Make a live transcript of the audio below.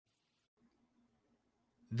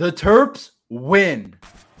The Terps win.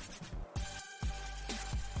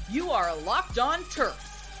 You are Locked On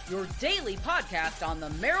Terps, your daily podcast on the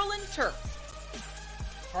Maryland Terps.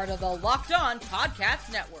 Part of the Locked On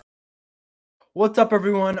Podcast Network. What's up,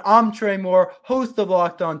 everyone? I'm Trey Moore, host of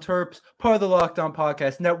Locked On Terps, part of the Locked On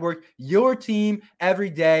Podcast Network, your team every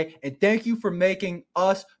day. And thank you for making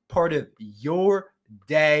us part of your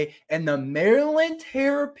day. And the Maryland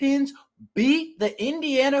Terrapins beat the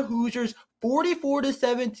Indiana Hoosiers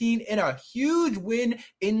 44-17 in a huge win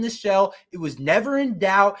in the Shell. It was never in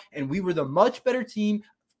doubt, and we were the much better team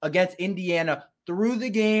against Indiana through the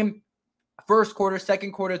game. First quarter,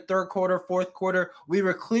 second quarter, third quarter, fourth quarter, we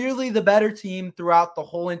were clearly the better team throughout the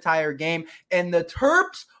whole entire game. And the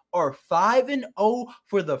Terps are 5-0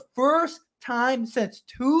 for the first time since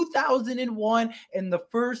 2001 and the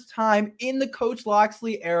first time in the Coach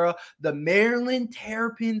Locksley era. The Maryland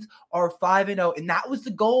Terrapins are 5-0, and that was the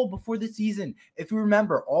goal before the season. If you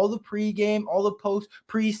remember, all the pregame, all the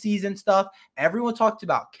preseason stuff, everyone talked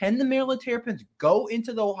about, can the Maryland Terrapins go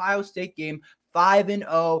into the Ohio State game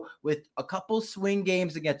 5-0 with a couple swing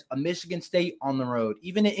games against a Michigan State on the road,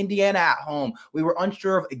 even in Indiana at home? We were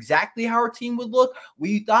unsure of exactly how our team would look.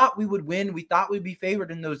 We thought we would win. We thought we'd be favored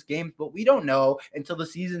in those games, but we don't know until the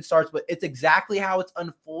season starts. But it's exactly how it's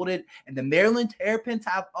unfolded. And the Maryland Terrapins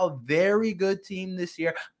have a very good team this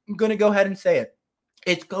year. I'm going to go ahead and say it.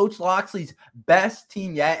 It's Coach Locksley's best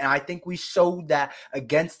team yet, and I think we showed that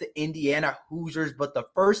against the Indiana Hoosiers, but the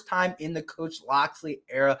first time in the Coach Locksley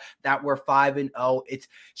era that we're 5-0. It's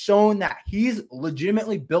shown that he's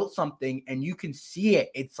legitimately built something, and you can see it.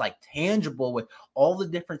 It's like tangible with all the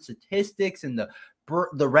different statistics and the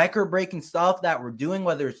record-breaking stuff that we're doing,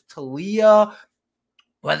 whether it's Taulia,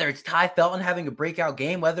 whether it's Ty Felton having a breakout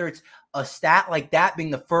game, whether it's a stat like that being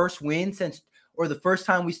the first win since or the first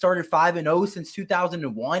time we started 5-0 since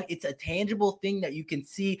 2001. It's a tangible thing that you can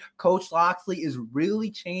see. Coach Locksley is really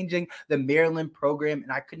changing the Maryland program,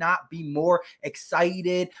 and I could not be more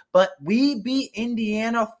excited. But we beat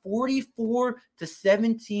Indiana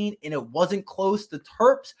 44-17, and it wasn't close. The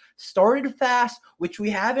Terps started fast, which we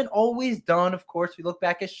haven't always done. Of course, we look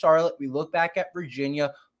back at Charlotte, we look back at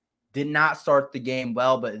Virginia. Did not start the game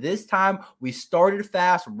well, but this time we started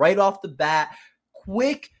fast right off the bat.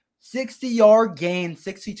 Quick 60-yard gain,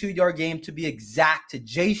 62-yard game to be exact, to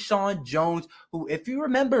Jayshon Jones, who, if you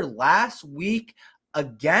remember last week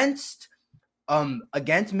against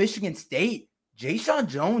Michigan State, Jayshon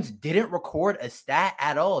Jones didn't record a stat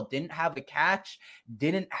at all, didn't have a catch,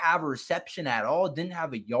 didn't have a reception at all, didn't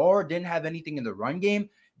have a yard, didn't have anything in the run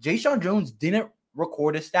game. Jayshon Jones didn't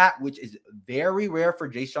record a stat, which is very rare for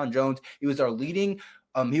Jayshon Jones. He was our leading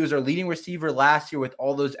receiver last year with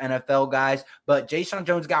all those NFL guys, but Jayshon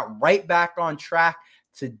Jones got right back on track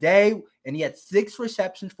today, and he had 6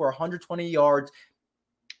 receptions for 120 yards.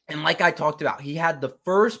 And like I talked about, he had the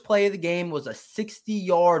first play of the game was a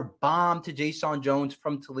 60-yard bomb to Jayshon Jones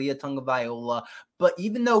from Tagovailoa. But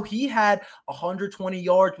even though he had 120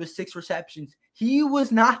 yards with 6 receptions, he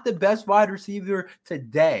was not the best wide receiver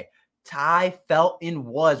today. Ty Felton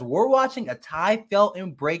was. We're watching a Ty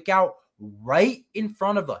Felton breakout right in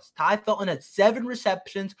front of us. Ty Felton had 7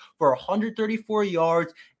 receptions for 134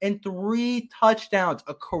 yards and 3 touchdowns.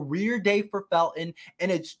 A career day for Felton,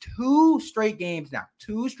 and it's 2 straight games now.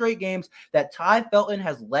 2 straight games that Ty Felton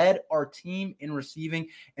has led our team in receiving,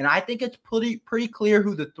 and I think it's pretty clear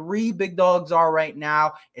who the 3 big dogs are right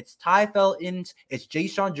now. It's Ty Felton, it's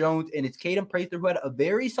Jayshon Jones, and it's Caden Prather, who had a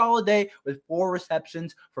very solid day with 4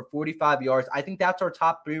 receptions for 45 yards. I think that's our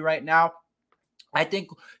top 3 right now. I think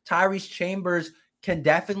Tyrese Chambers can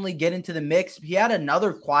definitely get into the mix. He had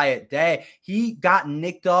another quiet day. He got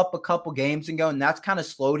nicked up a couple games ago, and that's kind of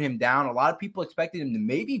slowed him down. A lot of people expected him to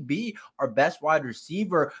maybe be our best wide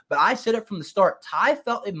receiver, but I said it from the start. Ty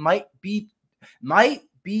felt it might be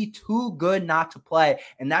too good not to play,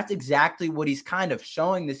 and that's exactly what he's kind of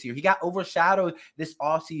showing this year. He got overshadowed this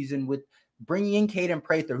offseason with bringing in Caden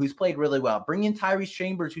Prather, who's played really well. Bringing in Tyrese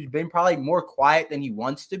Chambers, who's been probably more quiet than he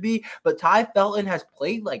wants to be. But Ty Felton has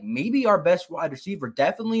played like maybe our best wide receiver,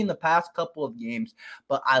 definitely in the past couple of games.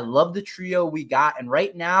 But I love the trio we got. And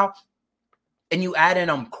right now, and you add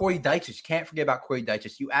in Corey Dyches. Can't forget about Corey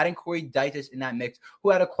Dyches. You add in Corey Dyches in that mix, who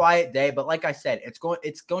had a quiet day. But like I said, it's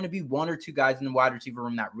going to be 1 or 2 guys in the wide receiver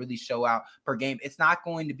room that really show out per game. It's not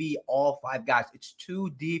going to be all 5 guys. It's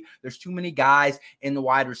too deep. There's too many guys in the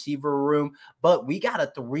wide receiver room. But we got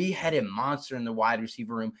a 3-headed monster in the wide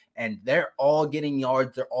receiver room, and they're all getting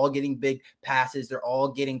yards. They're all getting big passes. They're all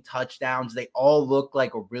getting touchdowns. They all look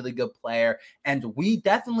like a really good player. And we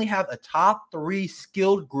definitely have a top 3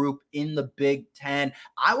 skilled group in the big Big Ten.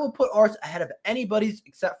 I will put ours ahead of anybody's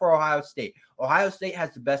except for Ohio State. Ohio State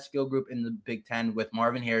has the best skill group in the Big Ten with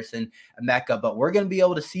Marvin Harrison and Mecca, but we're going to be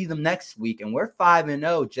able to see them next week, and we're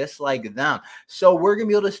 5-0 just like them. So we're going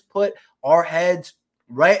to be able to put our heads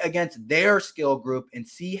right against their skill group and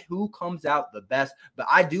see who comes out the best. But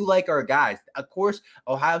I do like our guys. Of course,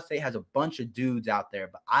 Ohio State has a bunch of dudes out there,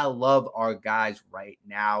 but I love our guys right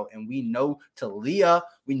now. And we know Taulia,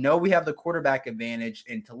 we know we have the quarterback advantage,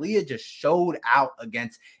 and Taulia just showed out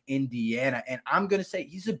against Indiana. And I'm going to say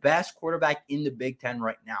he's the best quarterback in the Big Ten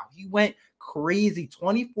right now. He went crazy,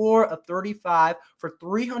 24 of 35 for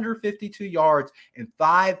 352 yards and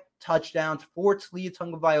 5 touchdowns for Taulia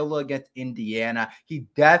Tagovailoa against Indiana. He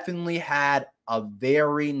definitely had a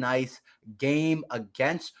very nice game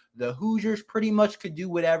against the Hoosiers. Pretty much could do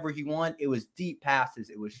whatever he wanted. It was deep passes.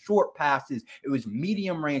 It was short passes. It was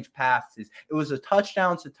medium range passes. It was a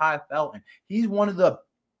touchdown to Ty Felton. He's one of the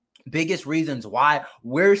biggest reasons why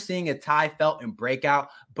we're seeing a Ty Felton breakout.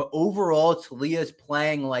 But overall, Taulia is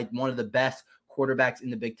playing like one of the best quarterbacks in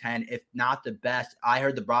the Big Ten, if not the best. I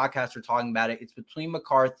heard the broadcaster talking about it. It's between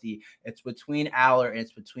McCarthy, it's between Aller, and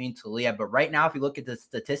it's between Taulia. But right now, if you look at the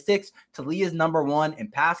statistics, Taulia is number one in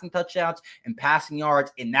passing touchdowns and passing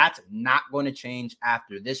yards, and that's not going to change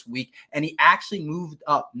after this week. And he actually moved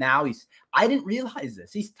up. Now I didn't realize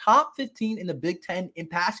this. He's top 15 in the Big Ten in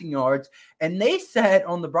passing yards. And they said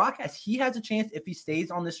on the broadcast, he has a chance, if he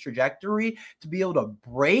stays on this trajectory, to be able to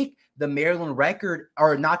break the Maryland record,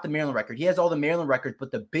 or not the Maryland record. He has all the Maryland records, but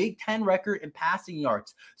the Big Ten record in passing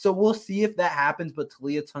yards. So we'll see if that happens. But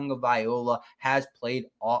Taulia Tagovailoa has played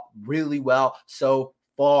really well so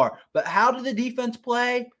far. But how did the defense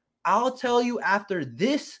play? I'll tell you after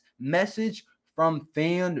this message from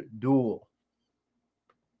FanDuel.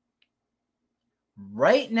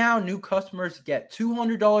 Right now, new customers get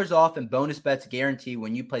 $200 off in bonus bets guaranteed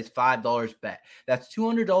when you place $5 bet. That's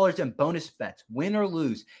 $200 in bonus bets, win or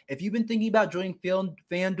lose. If you've been thinking about joining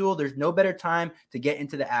FanDuel, there's no better time to get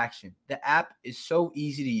into the action. The app is so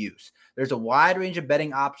easy to use. There's a wide range of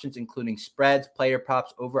betting options, including spreads, player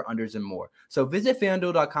props, over-unders, and more. So visit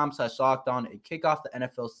FanDuel.com/lockedon and kick off the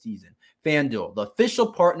NFL season. FanDuel, the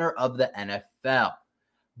official partner of the NFL.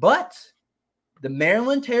 But the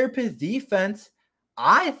Maryland Terrapins defense,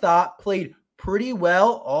 I thought, played pretty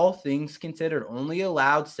well, all things considered. Only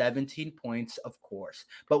allowed 17 points, of course.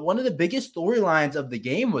 But one of the biggest storylines of the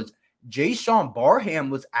game was Jayshon Barham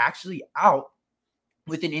was actually out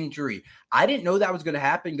with an injury. I didn't know that was going to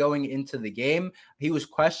happen going into the game. He was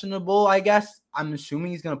questionable, I guess. I'm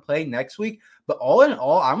assuming he's going to play next week. But all in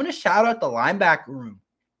all, I'm going to shout out the linebacker room.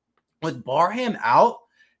 With Barham out,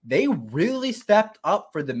 they really stepped up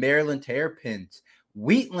for the Maryland Terrapins.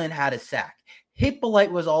 Wheatland had a sack.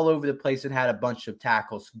 Hippolyte was all over the place and had a bunch of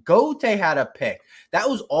tackles. Gote had a pick. That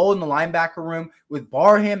was all in the linebacker room. With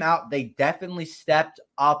Barham out, they definitely stepped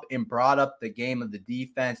up and brought up the game of the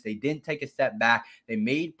defense. They didn't take a step back. They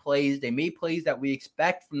made plays. They made plays that we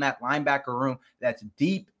expect from that linebacker room that's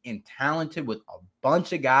deep and talented with a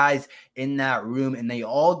bunch of guys in that room, and they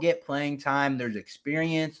all get playing time. There's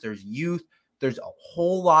experience. There's youth. There's a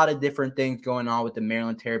whole lot of different things going on with the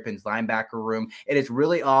Maryland Terrapins linebacker room. It is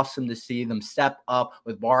really awesome to see them step up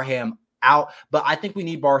with Barham out. But I think we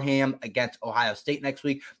need Barham against Ohio State next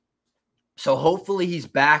week. So hopefully he's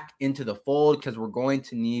back into the fold, because we're going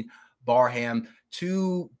to need Barham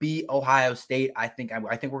to beat Ohio State. I think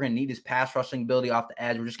we're going to need his pass rushing ability off the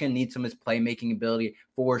edge. We're just going to need some of his playmaking ability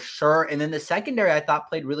for sure. And then the secondary, I thought,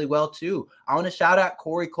 played really well too. I want to shout out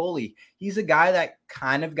Corey Coley. He's a guy that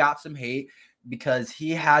kind of got some hate because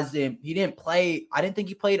he didn't play. I didn't think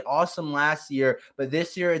he played awesome last year, but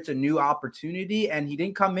this year it's a new opportunity, and he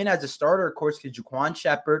didn't come in as a starter, of course, because Jaquan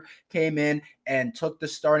Shepard came in and took the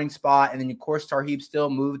starting spot, and then, of course, Tarheeb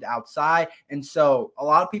still moved outside, and so a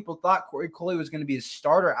lot of people thought Corey Coley was going to be a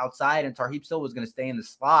starter outside, and Tarheeb still was going to stay in the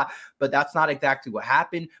slot, but that's not exactly what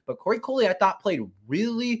happened. But Corey Coley, I thought, played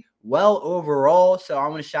really well overall, so I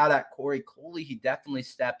want to shout out Corey Coley. He definitely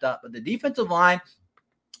stepped up, but the defensive line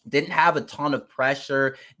didn't have a ton of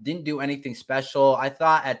pressure, didn't do anything special. I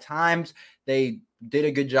thought at times they did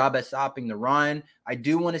a good job at stopping the run. I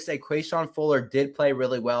do want to say Quayshawn Fuller did play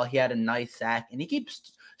really well. He had a nice sack, and he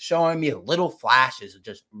keeps showing me little flashes of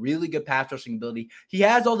just really good pass rushing ability. He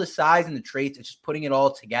has all the size and the traits. It's just putting it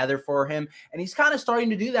all together for him, and he's kind of starting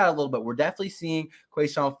to do that a little bit. We're definitely seeing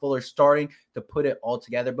Quayshawn Fuller starting to put it all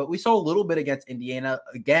together, but we saw a little bit against Indiana.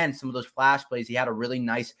 Again, some of those flash plays, he had a really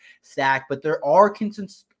nice sack, but there are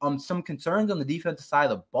some concerns on the defensive side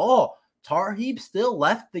of the ball. Tarheeb still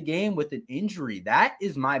left the game with an injury. That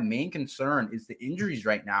is my main concern, is the injuries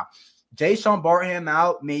right now. Jay-Sean Barham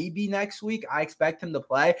out maybe next week. I expect him to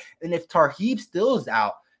play. And if Tarheeb still is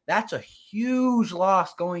out, that's a huge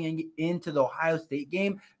loss going into the Ohio State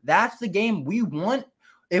game. That's the game we want.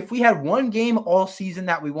 If we had one game all season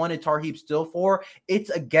that we wanted Tarheeb still for, it's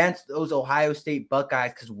against those Ohio State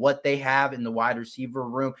Buckeyes because what they have in the wide receiver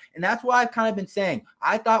room. And that's why I've kind of been saying,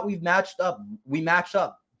 I thought we matched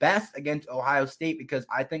up best against Ohio State because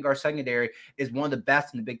I think our secondary is one of the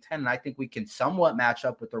best in the Big Ten, and I think we can somewhat match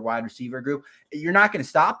up with their wide receiver group. You're not going to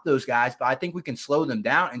stop those guys, but I think we can slow them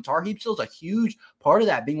down, and Tarheeb still is a huge part of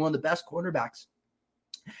that, being one of the best quarterbacks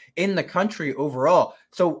in the country overall.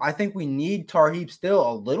 So I think we need Tarheeb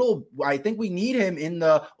still a little. I think we need him in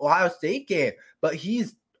the Ohio State game, but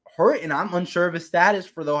he's hurt, and I'm unsure of his status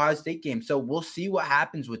for the Ohio State game. So we'll see what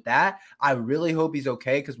happens with that. I really hope he's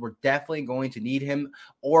okay because we're definitely going to need him.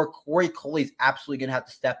 Or Corey Coley's absolutely going to have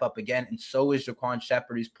to step up again, and so is Jaquan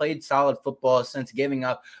Shepard, who's played solid football since giving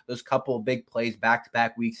up those couple of big plays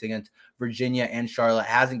back-to-back weeks against Virginia and Charlotte.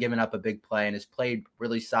 Hasn't given up a big play and has played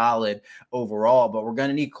really solid overall. But we're going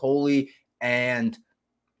to need Coley and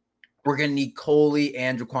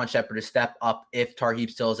Jaquan Shepard to step up if Tarheeb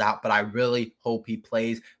still is out, but I really hope he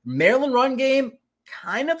plays. Maryland run game,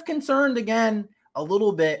 kind of concerned again a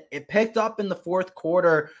little bit. It picked up in the fourth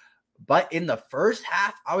quarter, but in the first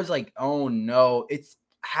half, I was like, oh no, it's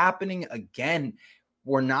happening again.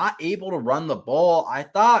 We're not able to run the ball. I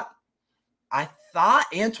thought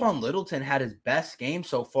Antoine Littleton had his best game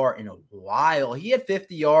so far in a while. He had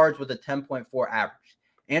 50 yards with a 10.4 average.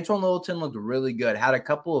 Antoine Littleton looked really good, had a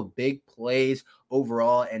couple of big plays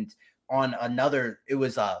overall, and on another, it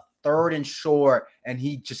was a 3rd and short, and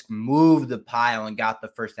he just moved the pile and got the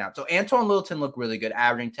first down. So Antoine Littleton looked really good,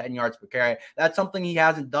 averaging 10 yards per carry. That's something he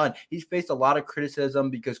hasn't done. He's faced a lot of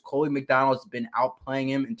criticism because Coley McDonald's been outplaying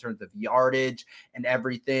him in terms of yardage and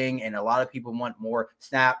everything, and a lot of people want more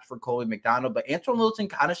snaps for Coley McDonald. But Antoine Littleton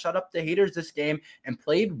kind of shut up the haters this game and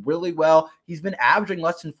played really well. He's been averaging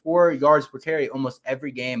less than 4 yards per carry almost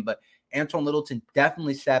every game, but Antoine Littleton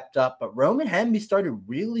definitely stepped up, but Roman Hemby started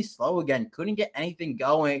really slow again, couldn't get anything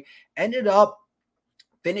going, ended up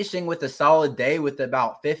finishing with a solid day with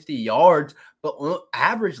about 50 yards, but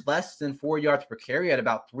averaged less than 4 yards per carry at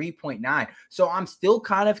about 3.9. So I'm still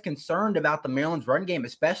kind of concerned about the Maryland's run game,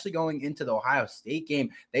 especially going into the Ohio State game.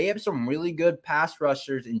 They have some really good pass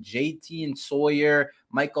rushers in JT and Sawyer,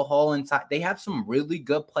 Michael Hall inside. They have some really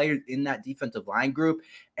good players in that defensive line group,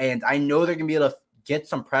 and I know they're going to be able to get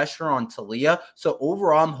some pressure on Taulia. So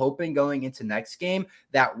overall, I'm hoping going into next game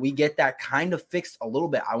that we get that kind of fixed a little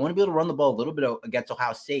bit. I want to be able to run the ball a little bit against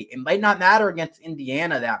Ohio State. It might not matter against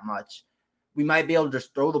Indiana that much. We might be able to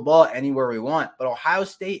just throw the ball anywhere we want. But Ohio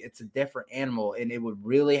State, it's a different animal, and it would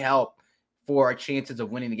really help for our chances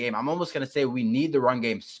of winning the game. I'm almost going to say we need the run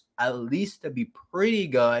game at least to be pretty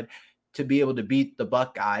good to be able to beat the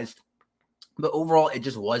Buckeyes. But overall, it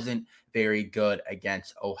just wasn't very good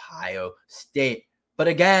against Ohio State. But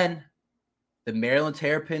again, the Maryland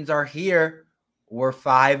Terrapins are here. We're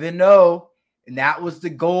 5-0, and that was the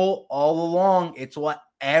goal all along. It's what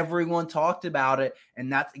everyone talked about it,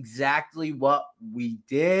 and that's exactly what we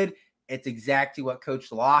did. It's exactly what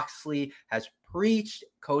Coach Loxley has preached.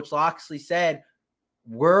 Coach Loxley said,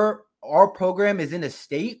 our program is in a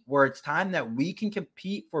state where it's time that we can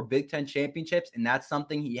compete for Big Ten championships, and that's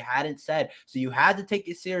something he hadn't said. So you had to take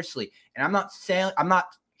it seriously. And I'm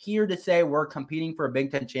not here to say we're competing for a Big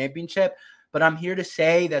Ten championship, but I'm here to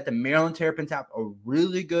say that the Maryland Terrapins have a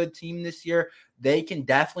really good team this year. They can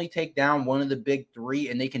definitely take down one of the big three,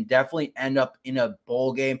 and they can definitely end up in a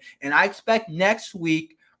bowl game. And I expect next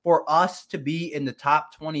week for us to be in the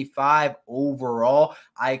top 25 overall.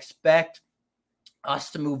 I expect us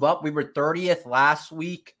to move up. We were 30th last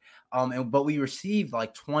week, but we received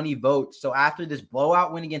like 20 votes. So after this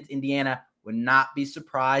blowout win against Indiana, would not be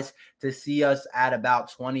surprised to see us at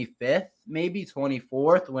about 25th, maybe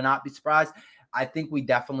 24th. Would not be surprised. I think we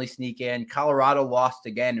definitely sneak in. Colorado lost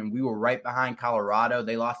again, and we were right behind Colorado.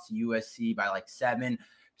 They lost to USC by like 7.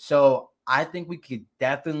 So I think we could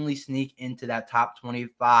definitely sneak into that top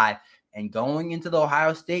 25. And going into the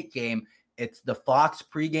Ohio State game, it's the Fox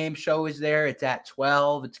pregame show is there. It's at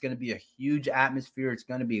 12. It's going to be a huge atmosphere. It's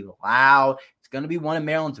going to be loud. It's going to be one of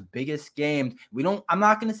Maryland's biggest games. I'm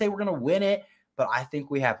not going to say we're going to win it, but I think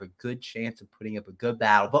we have a good chance of putting up a good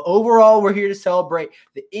battle. But overall, we're here to celebrate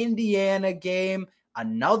the Indiana game.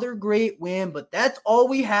 Another great win, but that's all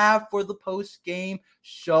we have for the post-game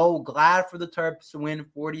show. Glad for the Terps to win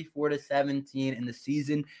 44-17, and the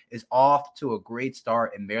season is off to a great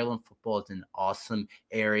start, and Maryland football is an awesome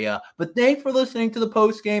area. But thanks for listening to the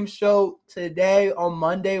post-game show today. On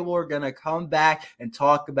Monday, we're going to come back and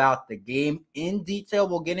talk about the game in detail.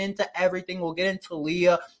 We'll get into everything. We'll get into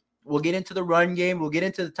Taulia. We'll get into the run game. We'll get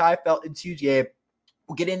into the Ty Felton's huge game.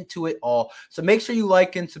 We'll get into it all. So make sure you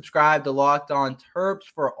like and subscribe to Locked On Terps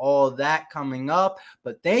for all of that coming up.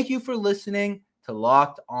 But thank you for listening to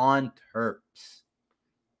Locked On Terps.